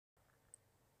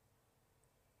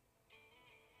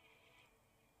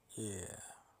Yeah,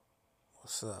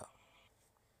 what's up?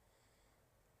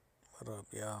 What up,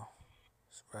 y'all?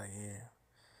 It's right here,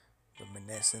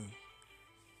 reminiscing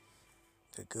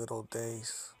the good old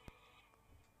days.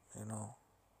 You know,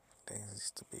 things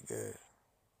used to be good.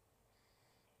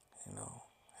 You know,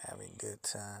 having good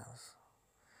times,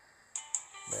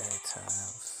 bad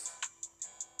times,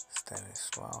 standing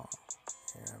strong.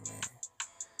 You know what I mean?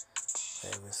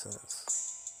 Ever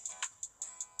since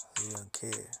a young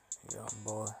kid, young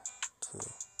boy, to a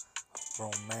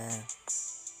grown man,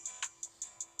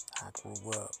 I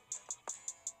grew up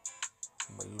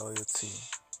with loyalty,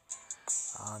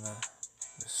 honor,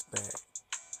 respect.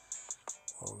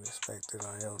 We respected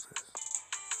our elders.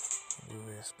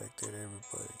 We respected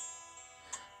everybody.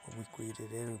 We greeted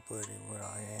everybody with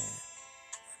our hand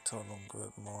and told them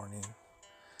good morning,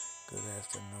 good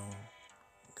afternoon,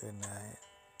 good night.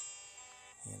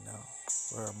 You know,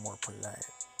 we're more polite.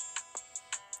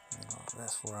 You know,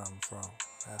 that's where I'm from.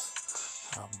 That's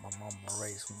how my mama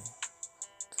raised me,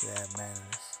 to have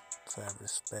manners, to have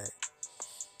respect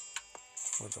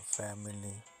for the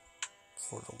family,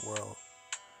 for the world.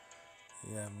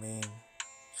 You know what I mean?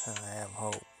 Trying to have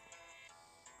hope.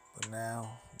 But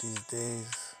now, these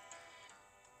days,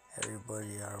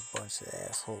 everybody are a bunch of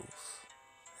assholes.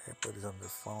 Everybody's on their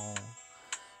phone,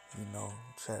 you know,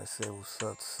 try to say what's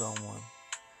up to someone.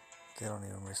 They don't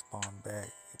even respond back.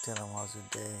 You tell them how's your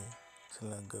day, tell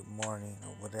them good morning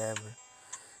or whatever,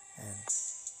 and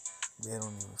they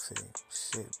don't even say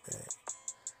shit back.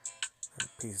 They're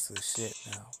a piece of shit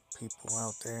now. People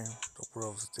out there, the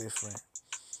world's different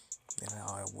than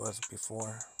how it was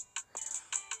before.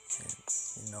 And,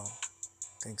 you know,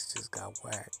 things just got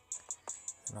whacked.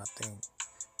 And I think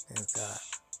things got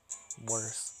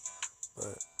worse,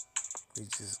 but we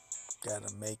just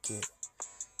gotta make it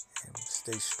and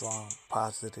stay strong,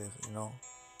 positive, you know,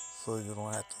 so you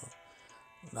don't have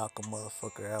to knock a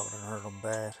motherfucker out and hurt them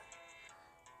bad.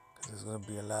 Because there's gonna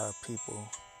be a lot of people,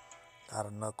 a lot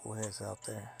of knuckleheads out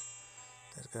there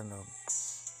that's gonna,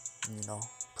 you know,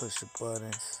 push your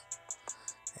buttons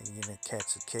and you're gonna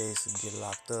catch a case and get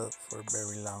locked up for a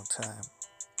very long time.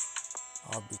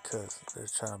 All because they're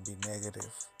trying to be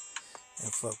negative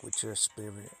and fuck with your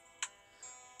spirit.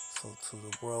 So to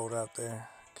the world out there,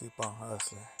 keep on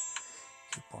hustling,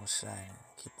 keep on shining,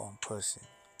 keep on pushing,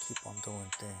 keep on doing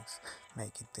things,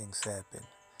 making things happen.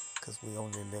 Cause we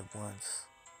only live once.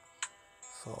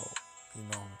 So, you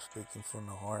know, I'm speaking from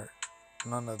the heart.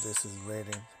 None of this is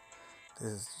written.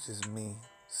 This is just me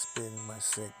spitting my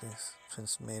sickness,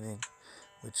 transmitting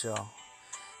with y'all.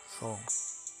 So,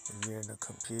 if you're in a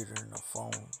computer, in a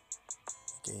phone,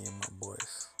 you can hear my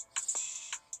voice.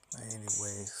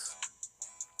 Anyways,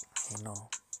 you know,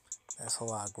 that's how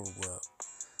I grew up.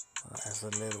 As a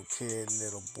little kid,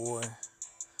 little boy,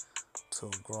 to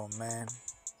a grown man,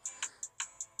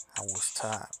 I was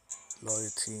taught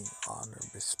loyalty, honor,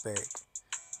 respect,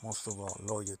 most of all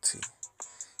loyalty,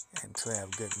 and to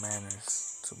have good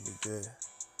manners, to be good,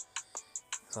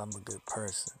 because I'm a good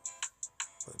person.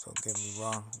 But don't get me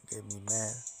wrong, get me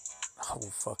mad, I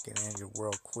will fucking end your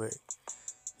world quick.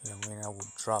 You know what I mean? I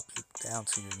will drop you down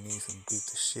to your knees and beat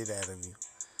the shit out of you.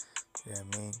 You know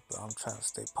what I mean? But I'm trying to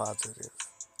stay positive,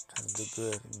 trying to do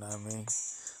good, you know what I mean?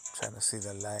 I'm trying to see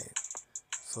the light.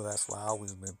 So that's why I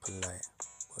always been polite.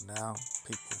 But now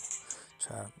people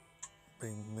try to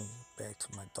bring me back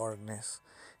to my darkness,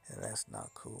 and that's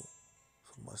not cool.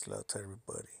 So much love to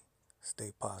everybody.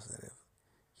 Stay positive.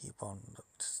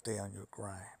 Stay on your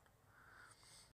grind.